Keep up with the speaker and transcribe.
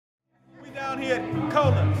down here at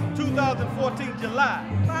Cola, 2014 July.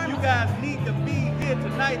 You guys need to be here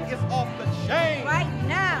tonight. It's off the chain. Right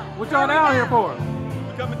now. What y'all down here for?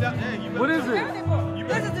 We're coming down there. What is it?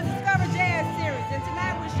 This is the Discover Jazz Series, and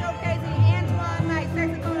tonight we're showcasing Antoine Knight,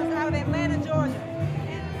 saxophonist out of Atlanta, Georgia.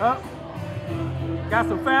 Got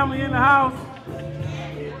some family in the house.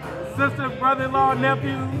 Sister, brother-in-law,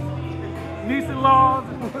 nephews, niece-in-laws.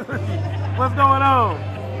 What's going on?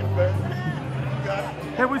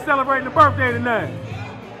 Here we celebrating the birthday tonight.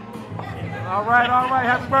 All right,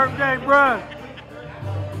 happy birthday, bruh.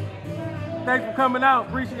 Thanks for coming out,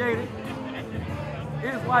 appreciate it.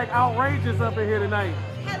 It's like outrageous up in here tonight.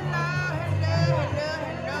 Hello.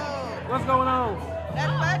 What's going on?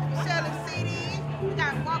 That's right, we're selling CDs. We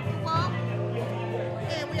got Walk the Walk.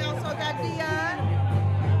 And we also got Dion.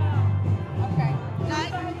 Okay.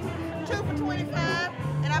 Knight, 2 for $25.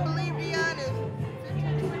 And I believe Dion is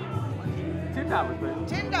 $10, baby.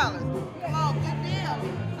 $10. Come on, good deal.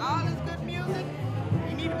 All this good music.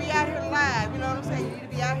 You need to be out here live. You know what I'm saying? You need to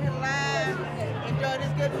be out here live. Enjoy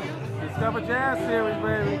this good music. Discover Jazz Series,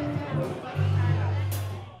 baby.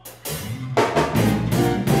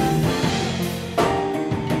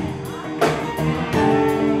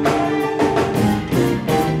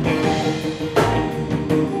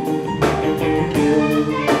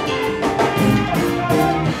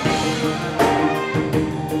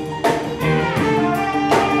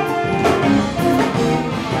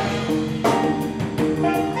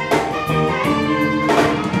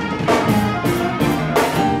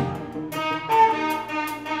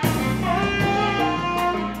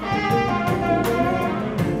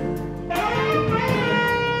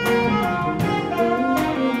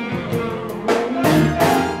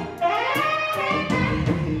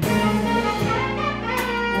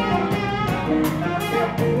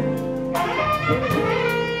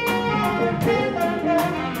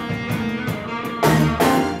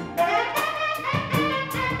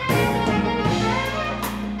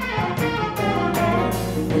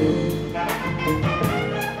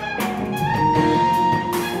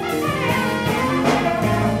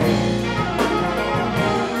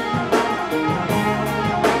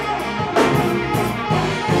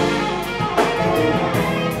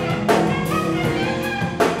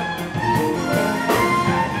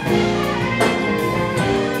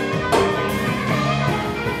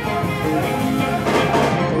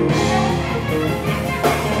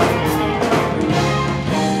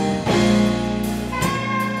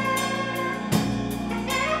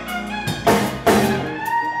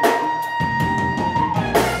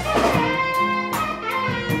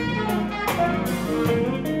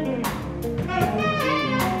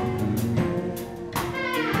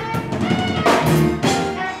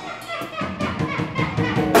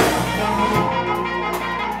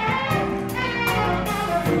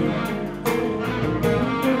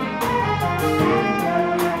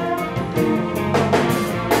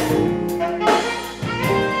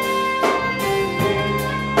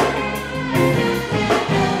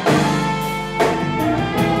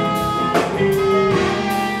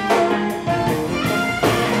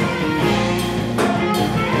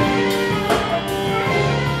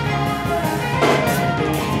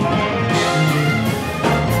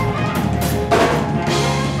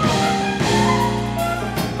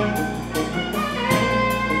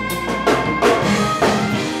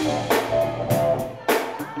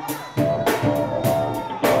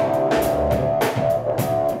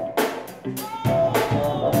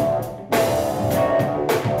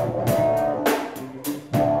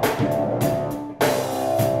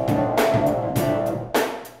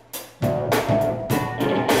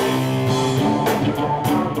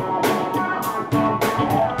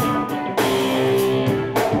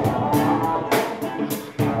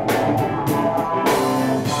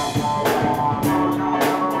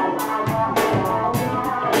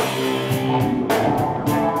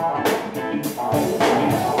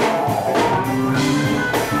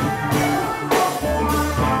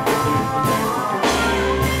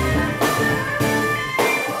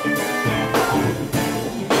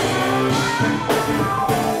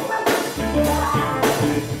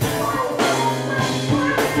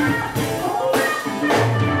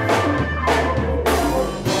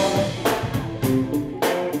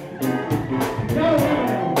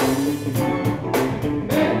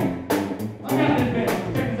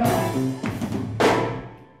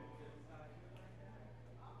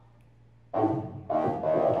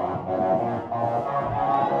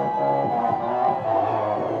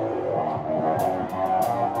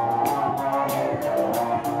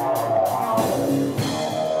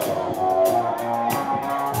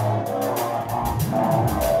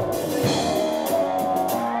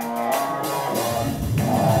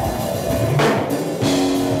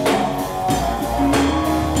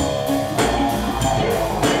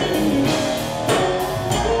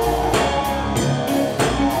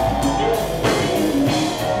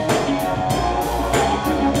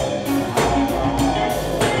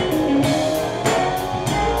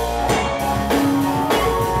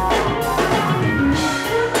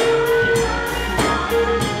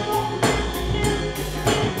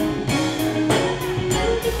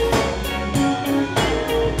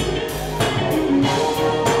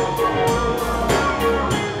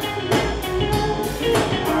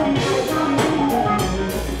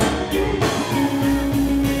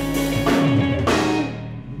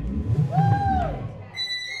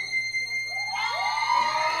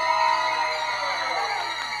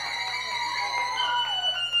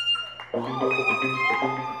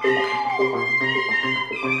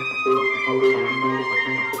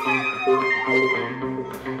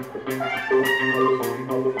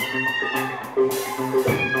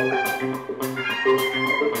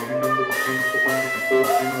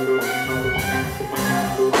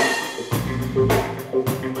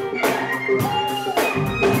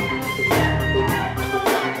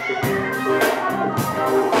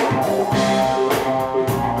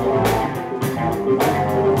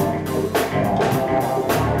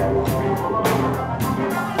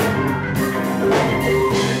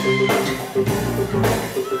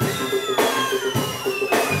 Thank you.